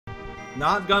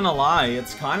Not gonna lie,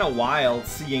 it's kind of wild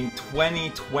seeing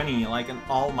 2020 like in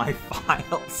all my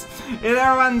files. Hey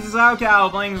there, everyone's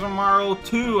SoCal playing some Mario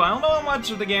 2. I don't know how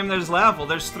much of the game there's left. Well,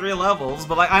 there's 3 levels,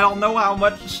 but like I don't know how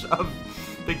much of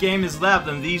the game is left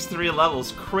in these 3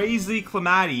 levels. Crazy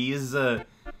Clematis.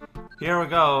 Here we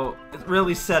go. It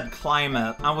really said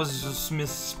climate. I was just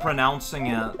mispronouncing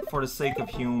it for the sake of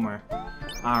humor.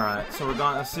 Alright, so we're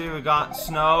gonna see, we got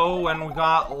snow and we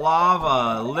got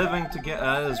lava living together.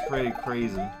 That is pretty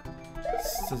crazy.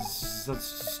 That's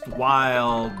just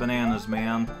wild bananas,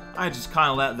 man. I just kind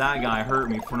of let that guy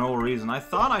hurt me for no reason. I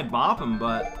thought I'd bop him,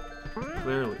 but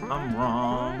clearly I'm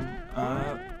wrong.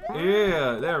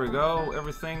 Yeah, there we go.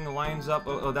 Everything lines up.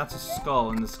 Oh, that's a skull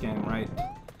in this game, right?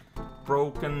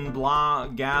 Broken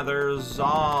block gathers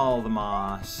all the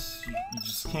moss. You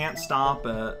just can't stop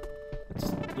it.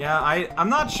 Yeah, I'm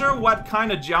not sure what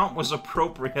kind of jump was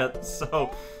appropriate, so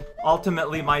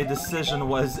ultimately my decision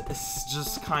was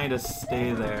just kind of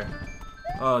stay there.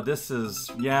 Oh, this is...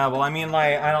 yeah, well, I mean,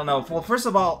 like, I don't know. Well, first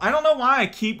of all, I don't know why I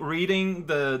keep reading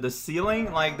the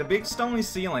ceiling, like, the big stony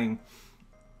ceiling.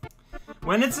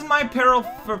 When it's in my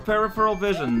peripheral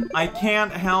vision, I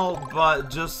can't help but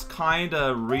just kind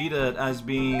of read it as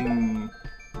being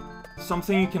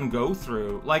something you can go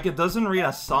through. Like, it doesn't read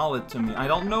as solid to me. I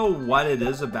don't know what it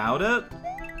is about it.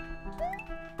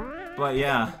 But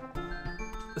yeah.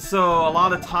 So, a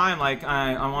lot of time, like,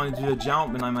 I want to do a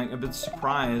jump, and I'm, like, a bit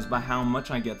surprised by how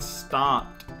much I get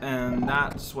stopped. And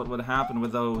that's what would happen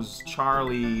with those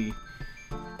Charlie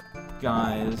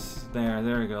guys.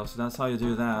 There we go. So that's how you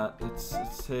do that.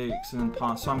 It takes an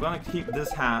impossible. So I'm gonna keep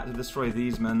this hat to destroy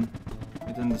these men. I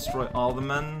didn't destroy all the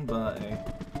men, but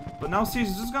now see,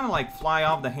 he's just gonna like fly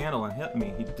off the handle and hit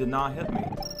me. He did not hit me.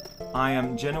 I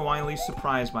am genuinely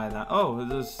surprised by that. Oh,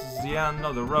 this is the end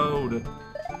of the road.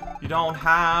 You don't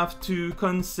have to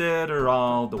consider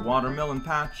all the watermelon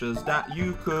patches that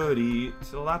you could eat.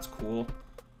 So that's cool.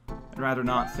 I'd rather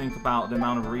not think about the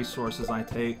amount of resources I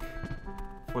take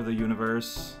for the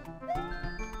universe.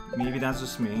 Maybe that's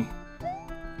just me.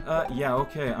 Yeah,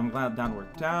 okay, I'm glad that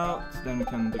worked out. Then we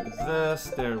can do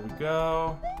this. There we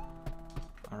go.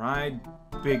 Alright,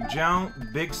 big jump,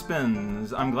 big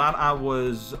spins. I'm glad I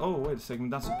was... oh, wait a second,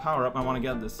 that's a power-up. I want to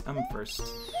get this M first.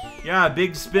 Yeah,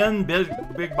 big spin, big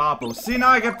boppo. See, now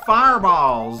I get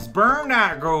fireballs. Burn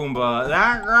that Goomba.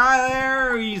 That guy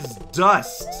there, he's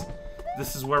dust.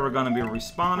 This is where we're gonna be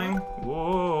respawning.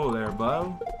 Whoa, there,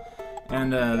 bud.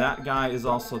 And that guy is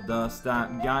also dust.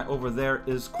 That guy over there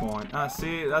is coin.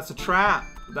 See, that's a trap.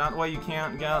 That way you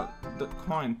can't get the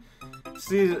coin.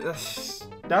 See,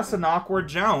 that's an awkward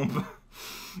jump.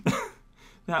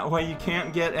 That way you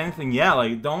can't get anything. Yeah,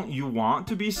 like, don't you want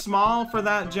to be small for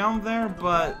that jump there?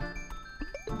 But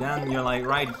then you're like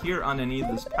right here underneath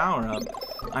this power-up.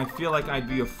 I feel like I'd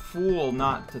be a fool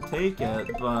not to take it,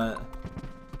 but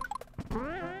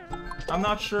I'm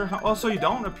not sure how. Also, you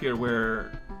don't appear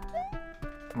where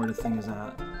the thing is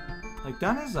at. Like,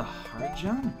 that is a hard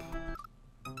jump.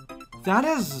 That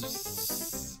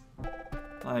is...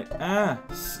 like,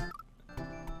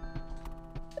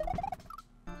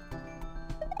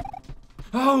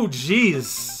 oh,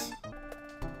 jeez.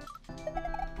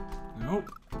 Nope.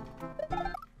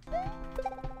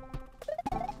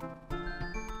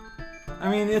 I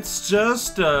mean, it's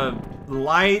just a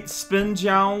light spin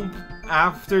jump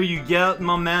after you get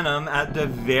momentum at the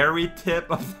very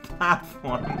tip of the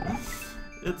platform.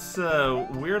 It's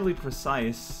weirdly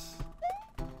precise.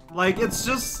 Like, it's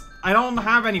just... I don't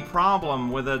have any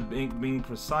problem with it being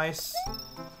precise.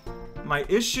 My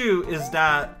issue is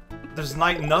that there's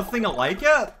like nothing like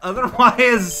it.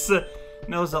 Otherwise,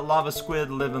 knows that lava squid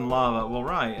live in lava. Well,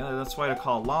 right. That's why they're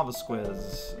called lava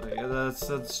squids. That's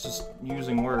just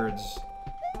using words.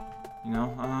 You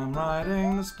know, I'm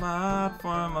riding this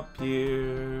platform up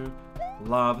here.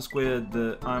 Lava squid,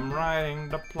 I'm riding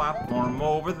the platform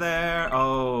over there.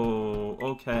 Oh,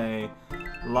 okay.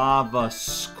 Lava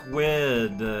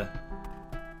squid.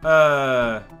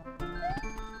 I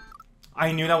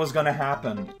knew that was gonna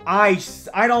happen. I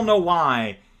don't know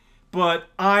why, but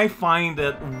I find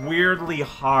it weirdly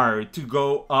hard to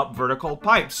go up vertical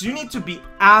pipes. You need to be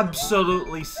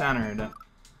absolutely centered.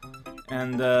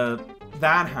 And,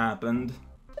 that happened.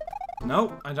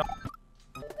 Nope, I don't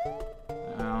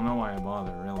know why I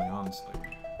bother, really, honestly.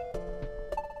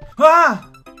 Ah!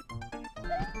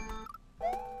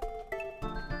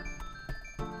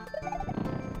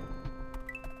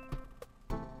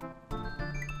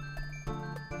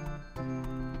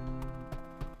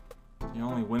 The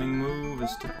only winning move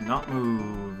is to not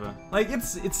move. Like,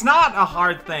 it's not a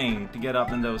hard thing to get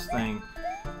up in those things.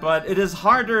 But it is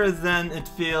harder than it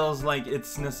feels like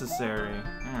it's necessary.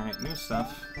 Alright, new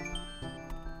stuff.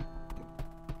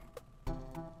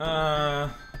 I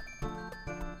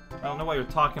don't know what you're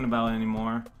talking about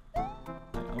anymore.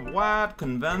 What?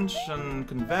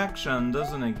 Convection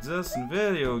doesn't exist in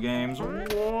video games. Whoa!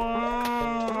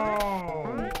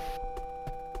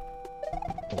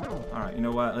 Alright, you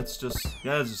know what? Let's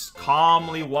just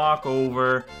calmly walk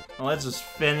over and let's just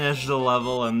finish the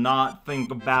level and not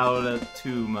think about it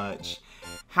too much.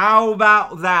 How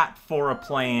about that for a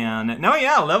plan? No,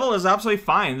 yeah, level is absolutely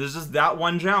fine. There's just that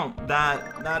one jump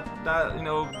that you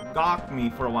know, gawked me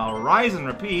for a while. Rise and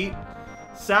repeat.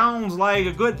 Sounds like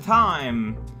a good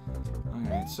time.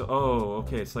 Alright, so, oh,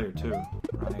 okay, it's layer 2.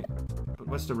 Right. But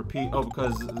what's the repeat? Oh,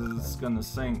 because it's gonna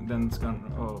sing, then it's gonna,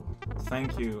 oh,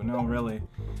 thank you. No, really.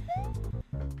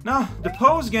 No, the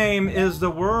pose game is the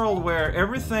world where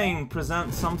everything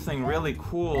presents something really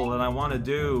cool that I want to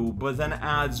do, but then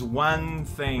adds one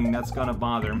thing that's gonna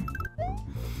bother me.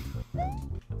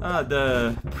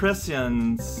 The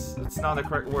prescience, it's not the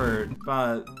correct word,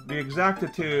 but the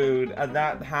exactitude of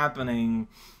that happening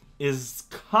is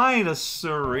kind of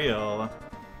surreal.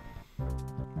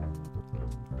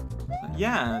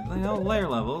 Yeah, you know, layer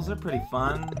levels, they're pretty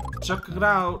fun. Check it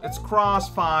out, it's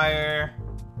Crossfire.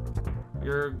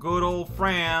 Your good old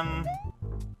friend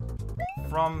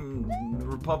from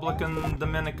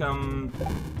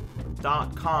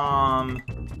RepublicanDominicum.com.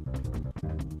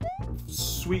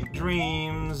 Sweet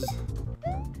dreams,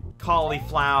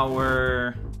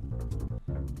 cauliflower.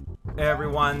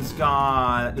 Everyone's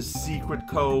got a secret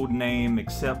code name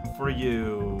except for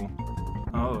you.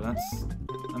 Oh, that's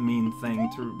a mean thing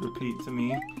to repeat to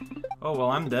me. Oh,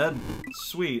 well, I'm dead.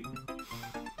 Sweet.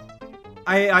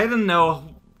 I didn't know.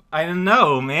 I didn't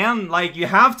know, man. Like, you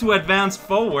have to advance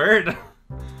forward.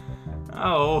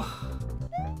 Oh.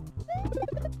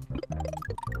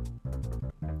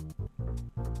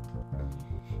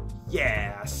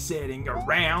 Yeah, sitting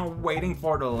around waiting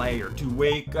for the layer to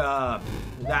wake up.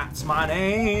 That's my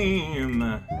name.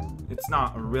 It's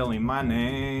not really my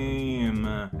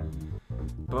name,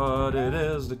 but it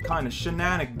is the kind of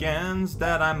shenanigans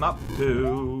that I'm up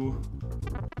to.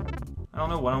 I don't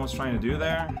know what I was trying to do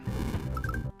there.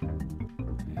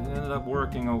 It ended up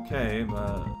working okay,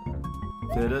 but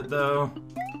did it though?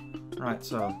 Right,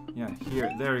 so yeah, here,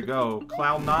 there you go.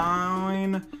 Cloud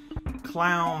 9.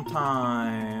 Clown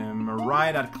time.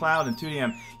 Right at Cloud and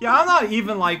 2DM. Yeah, I'm not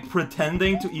even like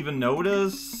pretending to even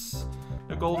notice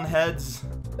the golden heads.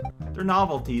 They're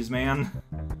novelties, man.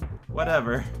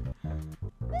 Whatever.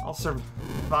 I'll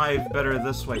survive better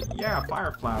this way. Yeah,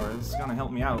 Fire Flower. This is gonna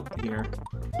help me out here.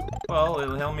 Well,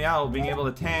 it'll help me out being able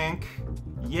to tank.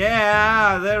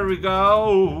 Yeah, there we go.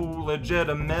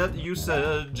 Legitimate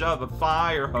usage of a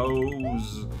fire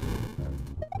hose.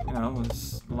 You know,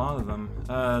 it's a lot of them.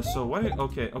 So what?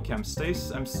 Okay,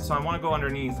 so I want to go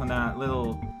underneath on that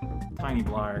little tiny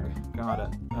blarg. Got it.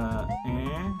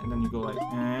 And then you go like,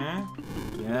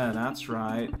 Yeah, that's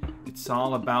right. It's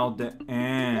all about the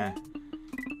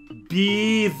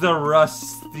Be the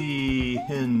rusty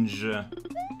hinge.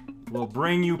 Will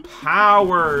bring you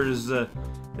powers that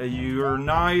you're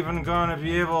not even gonna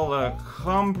be able to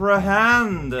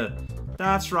comprehend.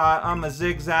 That's right, I'm a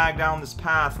zigzag down this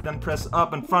path, then press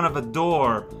up in front of a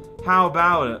door. How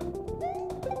about it?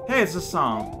 Hey, it's a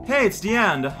song. Hey, it's the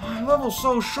end. Level's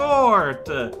so short.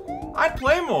 I'd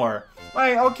play more.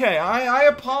 Like, okay, I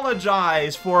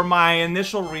apologize for my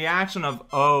initial reaction of,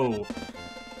 oh.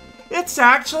 It's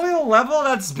actually a level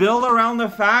that's built around the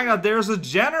fact that there's a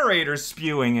generator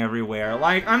spewing everywhere.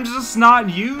 Like, I'm just not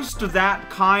used to that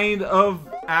kind of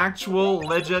actual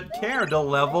legit care. The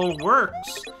level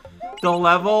works. The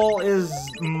level is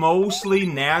mostly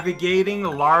navigating a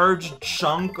large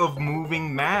chunk of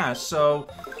moving mass, so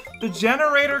the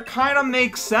generator kind of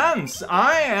makes sense.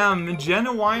 I am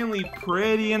genuinely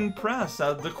pretty impressed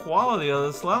at the quality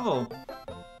of this level.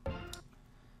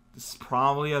 This is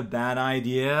probably a bad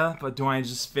idea, but do I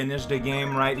just finish the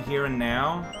game right here and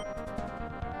now?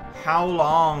 How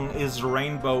long is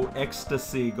Rainbow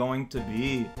Ecstasy going to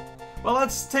be? Well,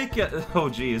 let's take it. Oh,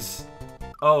 jeez.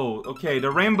 Oh, okay, the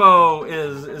rainbow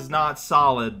is not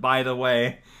solid, by the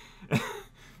way.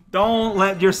 Don't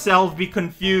let yourself be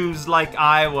confused like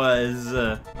I was.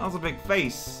 That was a big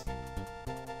face.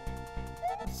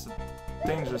 It's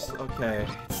dangerous, okay.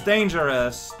 It's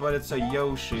dangerous, but it's a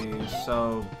Yoshi,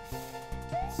 so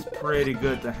it's pretty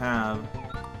good to have.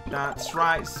 That's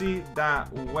right, see,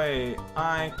 that way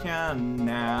I can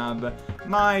nab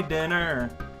my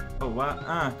dinner. Oh, what?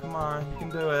 Come on, you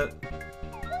can do it.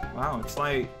 Wow, it's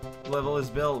like level is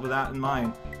built with that in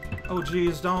mind. Oh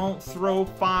geez, don't throw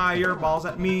fireballs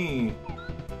at me.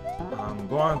 I'm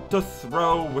going to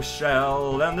throw a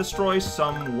shell and destroy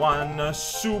someone.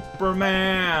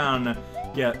 Superman!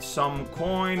 Get some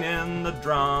coin in the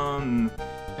drum.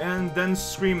 And then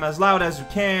scream as loud as you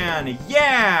can.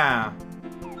 Yeah!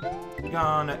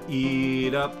 Gonna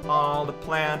eat up all the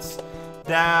plants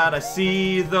that I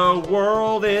see. The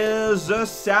world is a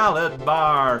salad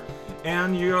bar.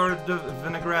 And you're the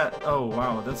vinaigrette. Oh,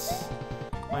 wow, that's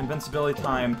my invincibility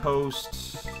time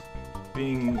post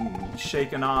being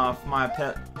shaken off my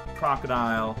pet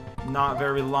crocodile. Not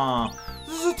very long.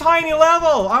 This is a tiny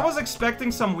level! I was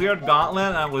expecting some weird gauntlet,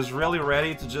 and I was really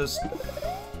ready to just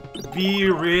be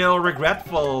real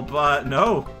regretful, but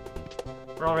no.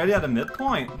 We're already at the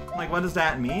midpoint. Like, what does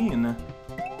that mean?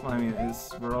 Well, I mean,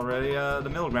 we're already at the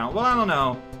middle ground. Well, I don't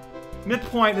know.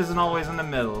 Midpoint isn't always in the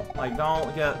middle. Like,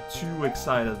 don't get too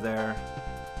excited there.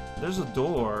 There's a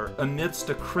door amidst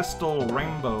a crystal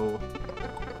rainbow.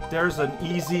 There's an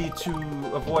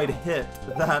easy-to-avoid hit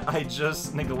that I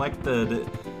just neglected.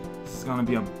 This is gonna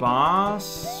be a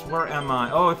boss. Where am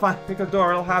I? Oh, if I pick a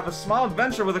door, I'll have a small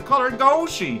adventure with a colored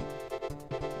Goshi!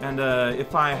 And,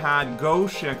 if I had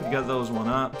Goshi, I could get those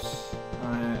one-ups.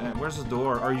 Where's the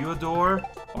door? Are you a door?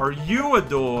 Are you a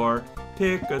door?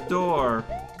 Pick a door.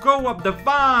 Go up the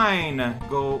vine!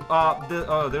 Go up the...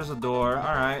 Oh, there's a door.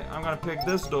 Alright, I'm gonna pick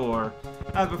this door.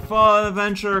 Have a fun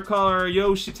adventure, color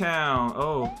Yoshi Town.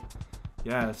 Oh,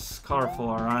 yes, colorful,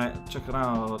 alright. Check it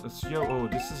out. Oh,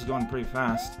 this is going pretty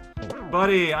fast.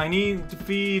 Buddy, I need to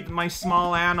feed my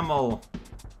small animal.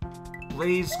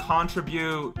 Please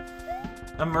contribute.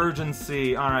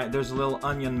 Emergency. Alright, there's a little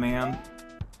onion man.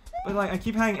 But like, I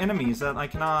keep having enemies that I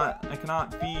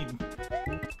cannot feed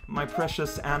my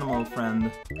precious animal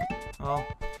friend. Well,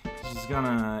 she's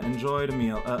gonna enjoy the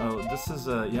meal. Uh-oh, this is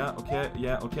yeah,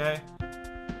 okay.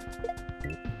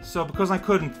 So, because I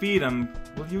couldn't feed him,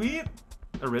 will you eat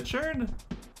a Richard?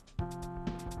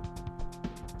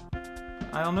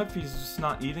 I don't know if he's just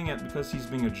not eating it because he's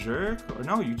being a jerk, or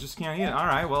no, you just can't eat it.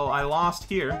 Alright, well, I lost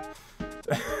here.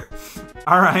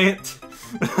 Alright.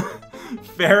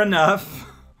 Fair enough.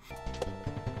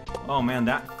 Oh man,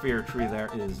 that fear tree there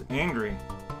is angry.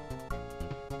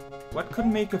 What could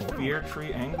make a fear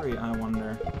tree angry, I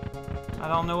wonder? I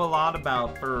don't know a lot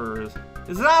about furs.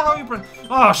 Is that how you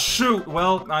Oh shoot!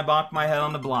 Well, I bopped my head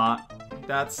on the block.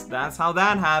 That's how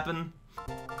that happened.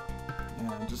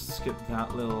 Yeah, just skip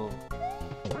that little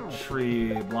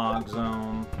tree block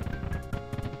zone.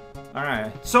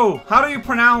 Alright, so how do you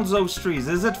pronounce those trees?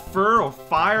 Is it fur or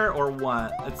fire or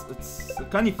what? It's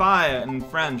Canify in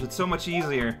French, it's so much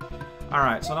easier.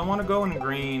 Alright, so I want to go in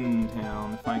Green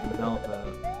Town if I can help it.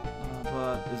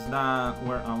 But is that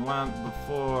where I went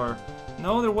before?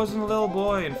 No, there wasn't a little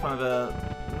boy in front of it.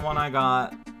 The one I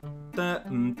got.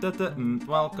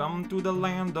 Welcome to the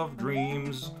land of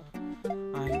dreams.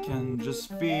 I can just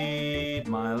feed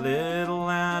my little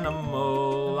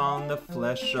animal on the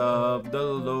flesh of the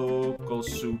local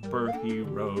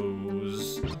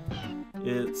superheroes.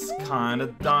 It's kinda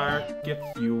dark if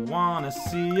you wanna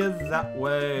see it that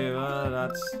way, but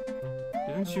that's...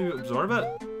 Didn't you absorb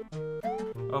it?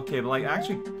 Okay, but like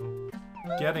actually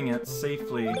getting it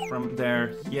safely from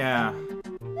there, yeah.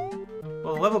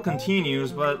 Well, the level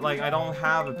continues, but like I don't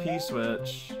have a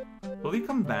P-switch. Will he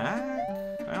come back?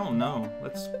 I don't know.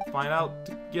 Let's find out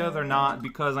together, not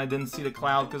because I didn't see the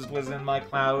cloud because it was in my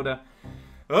cloud.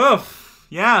 Oof!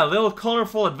 Yeah, little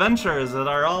colorful adventures that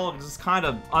are all just kind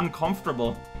of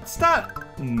uncomfortable. What's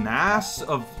that mass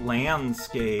of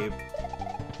landscape?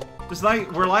 Just like,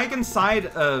 we're like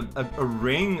inside a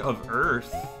ring of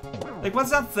Earth. Like,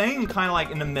 what's that thing kind of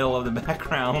like in the middle of the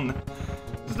background?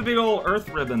 Just a big old Earth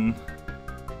ribbon.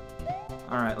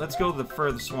 Alright, let's go to the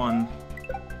furthest one.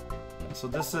 So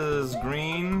this is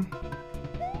green.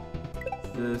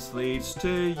 This leads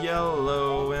to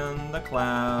yellow in the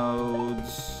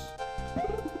clouds.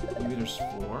 Maybe there's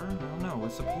 4? I don't know.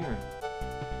 What's up here?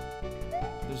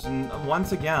 There's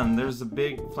once again, there's a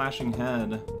big flashing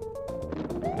head.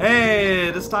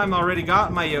 Hey, this time I already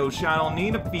got my Yoshi. I don't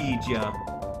need to feed ya.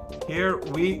 Here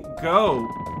we go.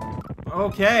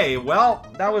 Okay, well,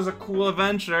 that was a cool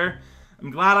adventure.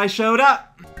 I'm glad I showed up.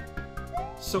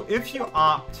 So if you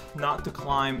opt not to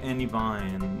climb any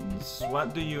vines,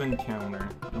 what do you encounter?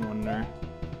 I wonder.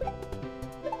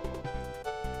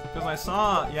 Because I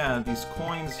saw, yeah, these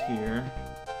coins here.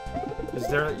 Is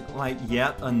there, like,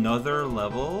 yet another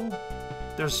level?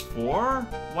 There's 4?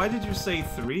 Why did you say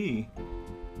 3?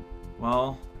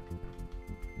 Well...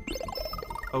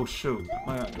 Oh, shoot.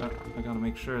 I gotta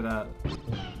make sure that...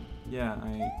 Yeah,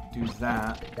 I do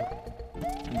that.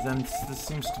 And then this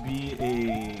seems to be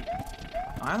a...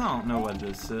 I don't know what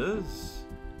this is.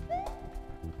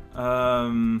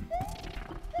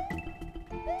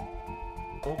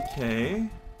 Okay.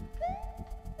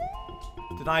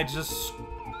 Did I just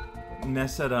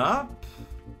mess it up?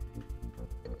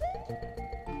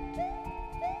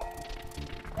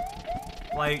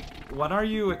 Like, what are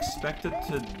you expected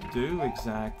to do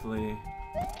exactly?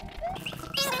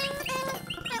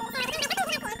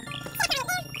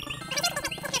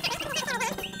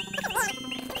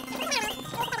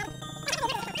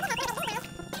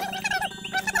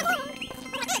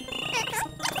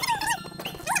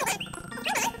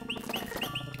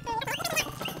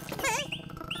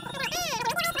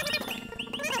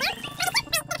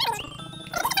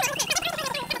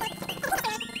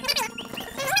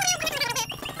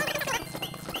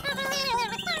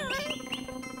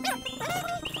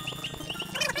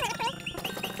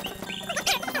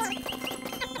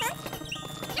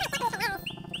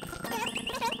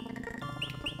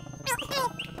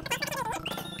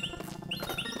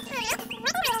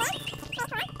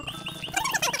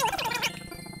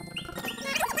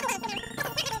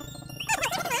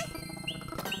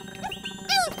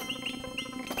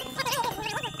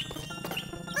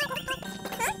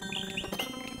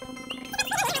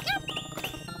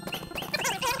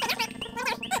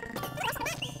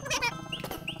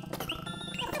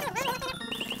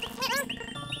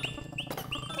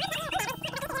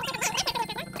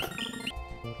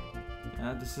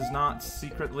 This is not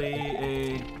secretly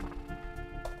a,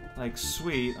 like,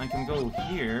 suite. I can go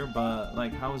here, but,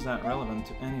 like, how is that relevant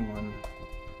to anyone?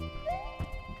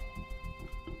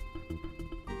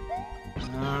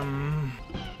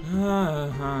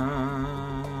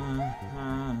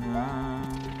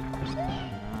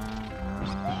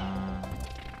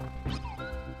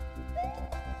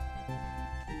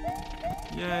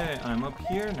 Yay, I'm up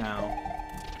here now.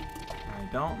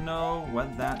 I don't know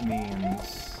what that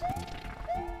means.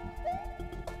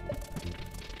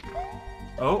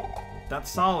 Oh, that's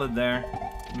solid there.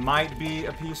 Might be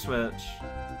a P-switch.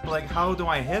 But, like, how do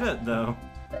I hit it, though?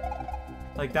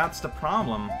 Like, that's the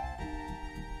problem.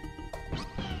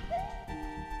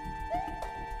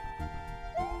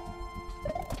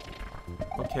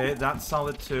 Okay, that's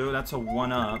solid too. That's a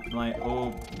 1-up. Like,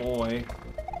 oh boy.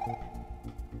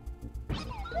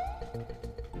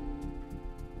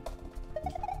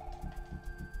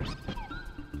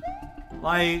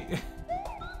 Like...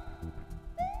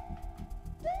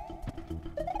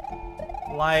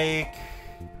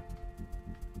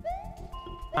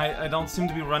 I don't seem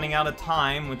to be running out of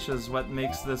time, which is what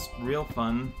makes this real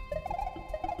fun.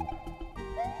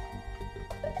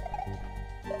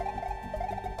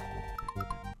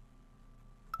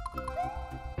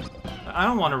 I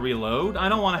don't want to reload. I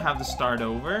don't want to have to start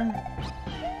over.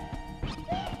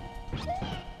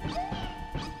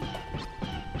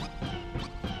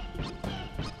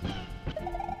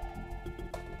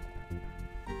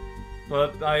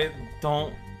 But I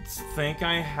don't think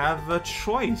I have a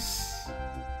choice.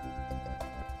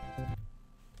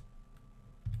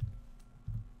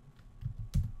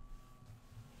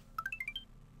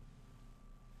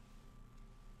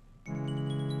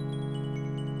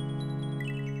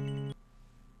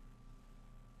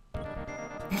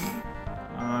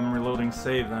 I'm reloading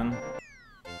save then.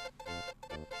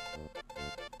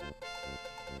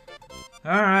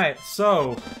 Alright,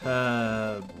 so,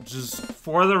 just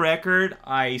for the record,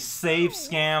 I save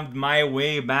scammed my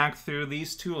way back through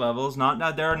these two levels. Not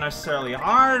that they're necessarily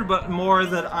hard, but more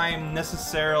that I'm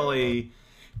necessarily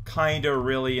kinda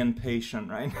really impatient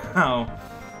right now.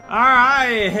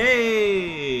 Alright,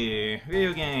 hey!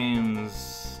 Video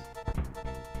games.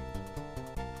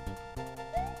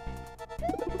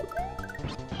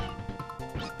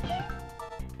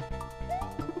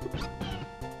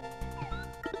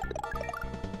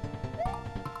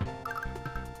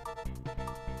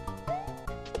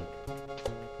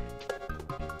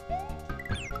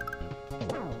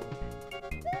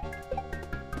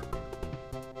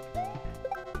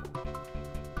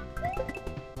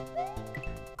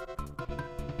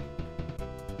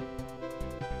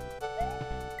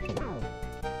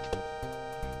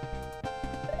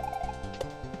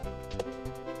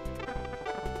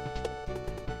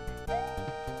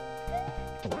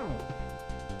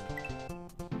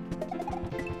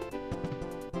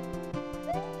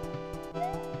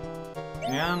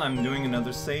 And I'm doing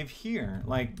another save here.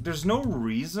 Like, there's no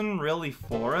reason really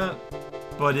for it,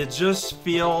 but it just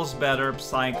feels better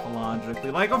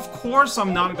psychologically. Like, of course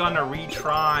I'm not gonna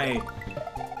retry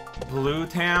Blue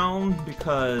Town,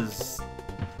 because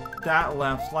that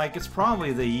left, like, it's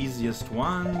probably the easiest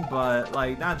one, but,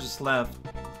 like, that just left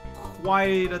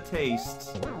quite a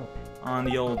taste on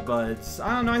the old buds.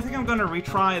 I don't know, I think I'm gonna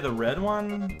retry the red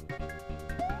one.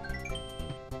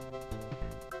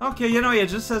 Okay, you know, it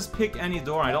just says pick any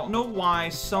door. I don't know why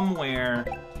somewhere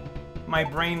my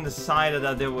brain decided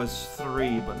that there was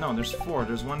 3, but no, there's 4.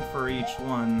 There's 1 for each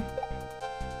one.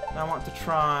 I want to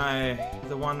try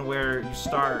the one where you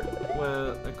start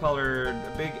with a colored,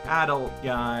 big adult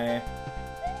guy,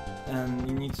 and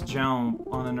you need to jump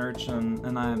on an urchin,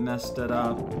 and I messed it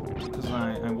up because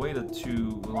I waited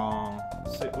too long.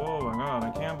 See, oh my god,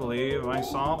 I can't believe I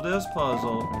solved this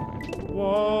puzzle.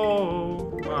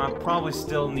 Whoa! I probably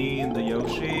still need the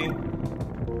Yoshi.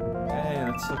 Hey,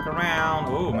 let's look around.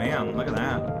 Oh man, look at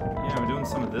that. Yeah, we're doing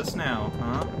some of this now,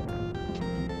 huh?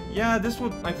 Yeah,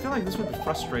 I feel like this would be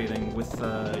frustrating with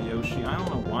Yoshi. I don't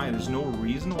know why. There's no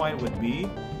reason why it would be.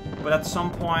 But at some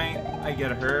point, I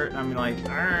get hurt. I'm like,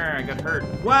 I got hurt.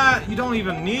 What? You don't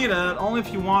even need it. Only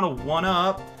if you want a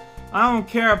 1-up. I don't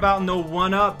care about no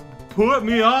 1-up. Put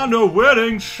me on the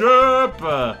wedding ship.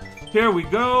 Here we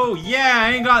go. Yeah,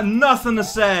 I ain't got nothing to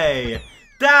say.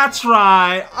 That's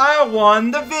right. I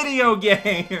won the video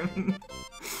game.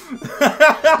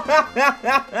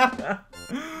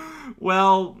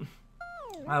 Well,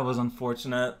 that was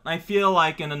unfortunate. I feel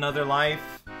like in another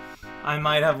life, I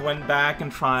might have went back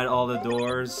and tried all the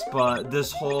doors, but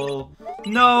this whole,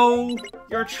 no,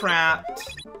 you're trapped,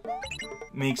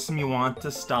 makes me want to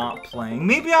stop playing.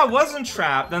 Maybe I wasn't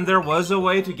trapped and there was a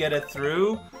way to get it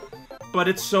through, but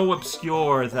it's so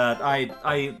obscure that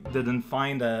I didn't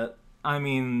find it. I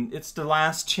mean, it's the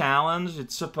last challenge,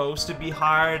 it's supposed to be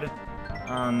hard.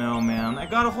 Oh no, man, I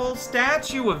got a whole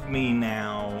statue of me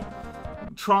now.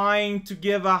 Trying to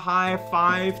give a high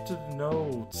five to...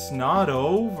 No, it's not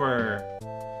over.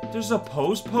 There's a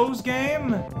pose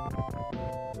game?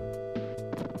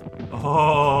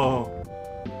 Oh.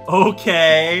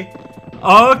 Okay.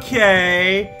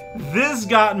 Okay. This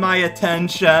got my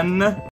attention.